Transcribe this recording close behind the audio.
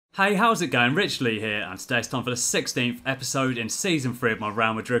Hey, how's it going? Rich Lee here, and today it's time for the 16th episode in Season 3 of my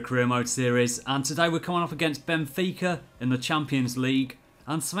Real Madrid Career Mode series, and today we're coming up against Benfica in the Champions League,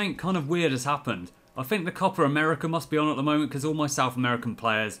 and something kind of weird has happened. I think the Copa América must be on at the moment because all my South American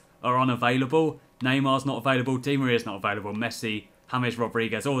players are unavailable. Neymar's not available, Di Maria's not available, Messi, James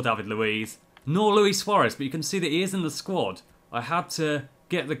Rodriguez or David Luiz, nor Luis Suarez, but you can see that he is in the squad. I had to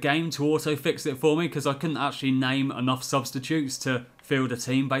get the game to auto-fix it for me because I couldn't actually name enough substitutes to field a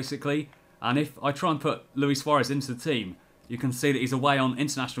team basically, and if I try and put Luis Suarez into the team, you can see that he's away on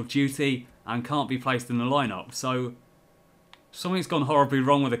international duty and can't be placed in the lineup. So something's gone horribly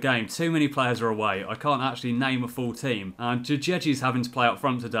wrong with the game. Too many players are away. I can't actually name a full team, and Djidji's having to play up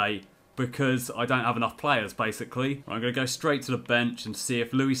front today because I don't have enough players basically. I'm going to go straight to the bench and see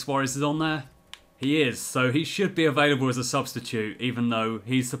if Luis Suarez is on there. He is, so he should be available as a substitute even though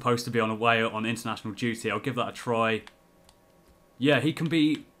he's supposed to be on away on international duty. I'll give that a try. Yeah, he can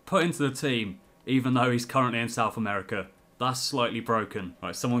be put into the team, even though he's currently in South America. That's slightly broken.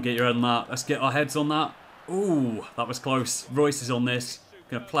 Right, someone get your head on that. Let's get our heads on that. Ooh, that was close. Royce is on this.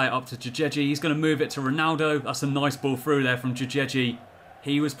 Going to play it up to Djidji. He's going to move it to Ronaldo. That's a nice ball through there from Djidji.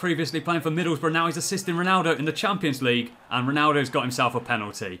 He was previously playing for Middlesbrough. Now he's assisting Ronaldo in the Champions League. And Ronaldo's got himself a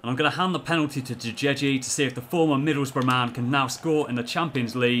penalty. And I'm going to hand the penalty to Djidji to see if the former Middlesbrough man can now score in the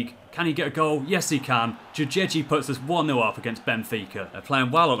Champions League. Can he get a goal? Yes, he can. Djidji puts us 1-0 up against Benfica. They're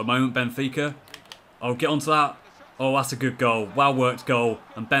playing well at the moment, Benfica. I'll get onto that. Oh, that's a good goal. Well worked goal.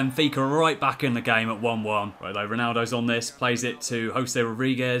 And Benfica right back in the game at 1-1. Right, though, Ronaldo's on this. Plays it to Jose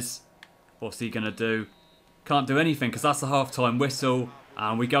Rodriguez. What's he going to do? Can't do anything because that's the half-time whistle.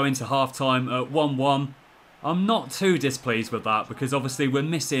 And we go into half-time at 1-1. I'm not too displeased with that because obviously we're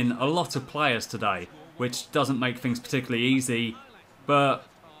missing a lot of players today, which doesn't make things particularly easy. But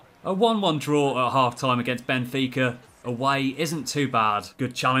a 1-1 draw at half-time against Benfica away isn't too bad.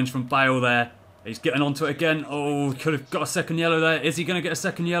 Good challenge from Bale there. He's getting onto it again. Oh, could have got a second yellow there. Is he going to get a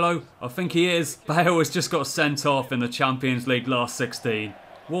second yellow? I think he is. Bale has just got sent off in the Champions League last 16.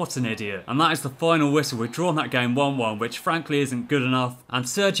 What an idiot. And that is the final whistle. We've drawn that game 1-1, which frankly isn't good enough. And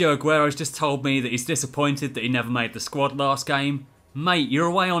Sergio Aguero's just told me that he's disappointed that he never made the squad last game. Mate, you're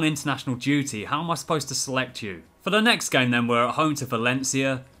away on international duty. How am I supposed to select you? For the next game then, we're at home to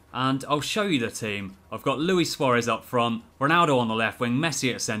Valencia. And I'll show you the team. I've got Luis Suarez up front, Ronaldo on the left wing,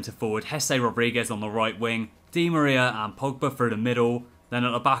 Messi at centre forward, Jose Rodriguez on the right wing, Di Maria and Pogba through the middle. Then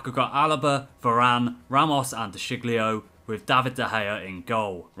at the back I've got Alaba, Varane, Ramos and De Sciglio, with David De Gea in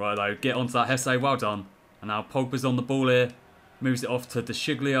goal. Right though, get onto that Jose, well done. And now Pogba's on the ball here. Moves it off to De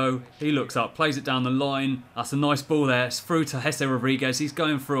Sciglio. He looks up, plays it down the line. That's a nice ball there. It's through to Jose Rodriguez. He's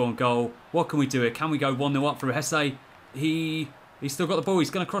going through on goal. What can we do here? Can we go 1-0 up through Jose? He's still got the ball.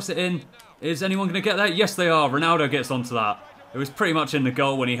 He's going to cross it in. Is anyone going to get there? Yes, they are. Ronaldo gets onto that. It was pretty much in the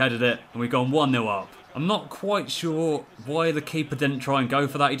goal when he headed it, and we've gone 1-0 up. I'm not quite sure why the keeper didn't try and go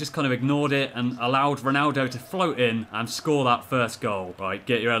for that. He just kind of ignored it and allowed Ronaldo to float in and score that first goal. Right,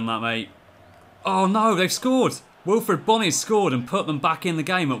 get your head on that, mate. Oh, no, they've scored. Wilfried Bony's scored and put them back in the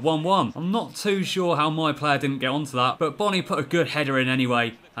game at 1-1. I'm not too sure how my player didn't get onto that, but Bony put a good header in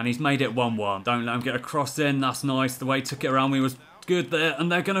anyway, and he's made it 1-1. Don't let him get a cross in. That's nice. The way he took it around me was good there,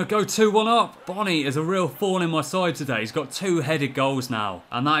 and they're going to go 2-1 up. Bony is a real thorn in my side today. He's got 2 headed goals now,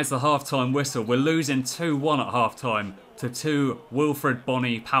 and that is the half-time whistle. We're losing 2-1 at half-time to 2 Wilfried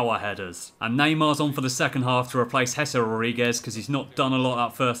Bony power headers. And Neymar's on for the second half to replace Jose Rodriguez because he's not done a lot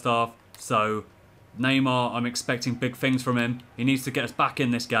that first half. So Neymar, I'm expecting big things from him. He needs to get us back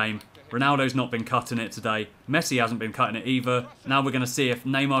in this game. Ronaldo's not been cutting it today. Messi hasn't been cutting it either. Now we're going to see if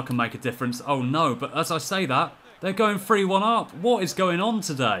Neymar can make a difference. Oh no, but as I say that, they're going 3-1 up. What is going on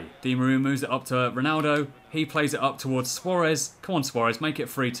today? Di Maria moves it up to Ronaldo. He plays it up towards Suarez. Come on, Suarez. Make it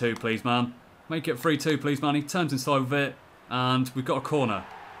 3-2, please, man. Make it 3-2, please, man. He turns inside with it. And we've got a corner.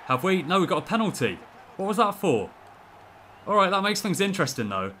 Have we? No, we've got a penalty. What was that for? Alright, that makes things interesting,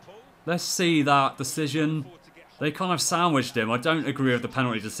 though. Let's see that decision. They kind of sandwiched him. I don't agree with the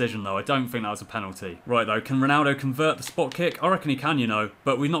penalty decision, though. I don't think that was a penalty. Right, though, can Ronaldo convert the spot kick? I reckon he can, you know.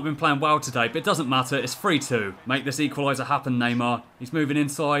 But we've not been playing well today. But it doesn't matter. It's 3-2. Make this equaliser happen, Neymar. He's moving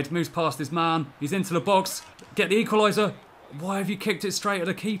inside. Moves past his man. He's into the box. Get the equaliser. Why have you kicked it straight at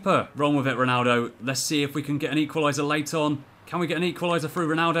the keeper? Wrong with it, Ronaldo. Let's see if we can get an equaliser late on. Can we get an equaliser through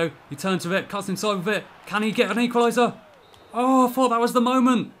Ronaldo? He turns with it. Cuts inside with it. Can he get an equaliser? Oh, I thought that was the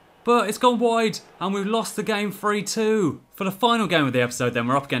moment. But it's gone wide, and we've lost the game 3-2. For the final game of the episode then,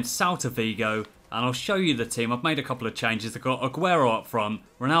 we're up against Celta Vigo, and I'll show you the team. I've made a couple of changes. I've got Aguero up front,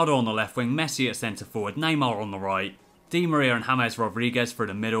 Ronaldo on the left wing, Messi at centre forward, Neymar on the right, Di Maria and James Rodriguez through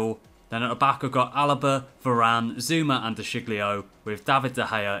the middle, Then at the back I've got Alaba, Varane, Zuma and De Sciglio with David De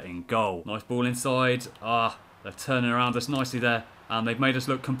Gea in goal. Nice ball inside. They're turning around us nicely there and they've made us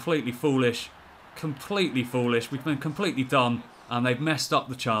look completely foolish. Completely foolish. We've been completely done and they've messed up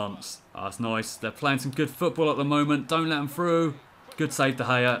the chance. That's nice. They're playing some good football at the moment. Don't let them through. Good save De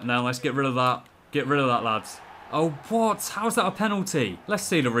Gea. Now let's get rid of that. Get rid of that, lads. Oh, what? How's that a penalty? Let's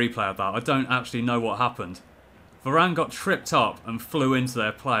see the replay of that. I don't actually know what happened. Varane got tripped up and flew into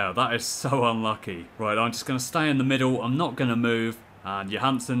their player. That is so unlucky. Right, I'm just going to stay in the middle. I'm not going to move. And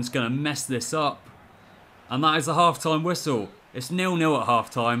Johansson's going to mess this up. And that is the half-time whistle. It's 0-0 at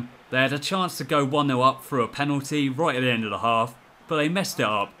half-time. They had a chance to go 1-0 up through a penalty right at the end of the half. But they messed it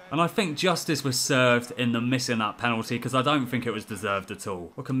up. And I think justice was served in them missing that penalty because I don't think it was deserved at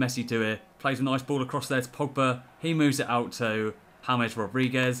all. What can Messi do here? Plays a nice ball across there to Pogba. He moves it out to James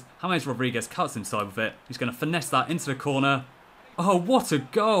Rodriguez. James Rodriguez cuts inside with it. He's going to finesse that into the corner. Oh, what a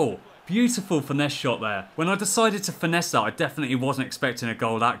goal. Beautiful finesse shot there. When I decided to finesse that, I definitely wasn't expecting a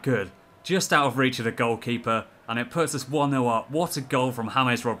goal that good. Just out of reach of the goalkeeper. And it puts us 1-0 up. What a goal from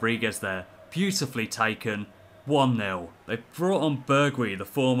James Rodriguez there. Beautifully taken. 1-0. They brought on Bergwijn, the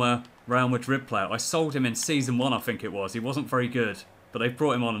former Real Madrid player. I sold him in Season 1, I think it was. He wasn't very good. But they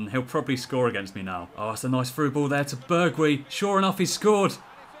brought him on and he'll probably score against me now. Oh, that's a nice through ball there to Bergwijn. Sure enough, he scored.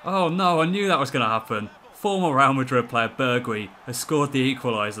 Oh no, I knew that was going to happen. Former Real Madrid player Bergwijn has scored the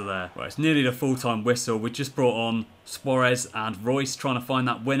equaliser there. Well, it's nearly the full-time whistle. We just brought on Suarez and Royce trying to find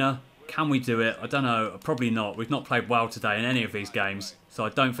that winner. Can we do it? I don't know. Probably not. We've not played well today in any of these games. So I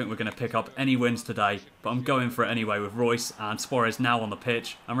don't think we're going to pick up any wins today. But I'm going for it anyway with Royce and Suarez now on the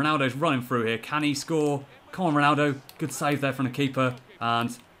pitch. And Ronaldo's running through here. Can he score? Come on, Ronaldo. Good save there from the keeper.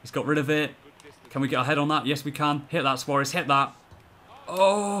 And he's got rid of it. Can we get our head on that? Yes, we can. Hit that, Suarez. Hit that.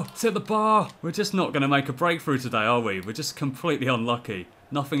 Oh, it's hit the bar. We're just not going to make a breakthrough today, are we? We're just completely unlucky.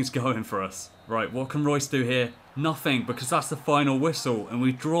 Nothing's going for us. Right, what can Royce do here? Nothing, because that's the final whistle, and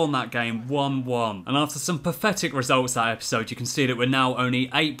we've drawn that game 1-1. And after some pathetic results that episode, you can see that we're now only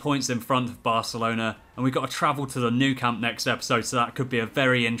 8 points in front of Barcelona, and we've got to travel to the Nou Camp next episode, so that could be a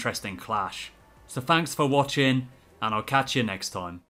very interesting clash. So thanks for watching, and I'll catch you next time.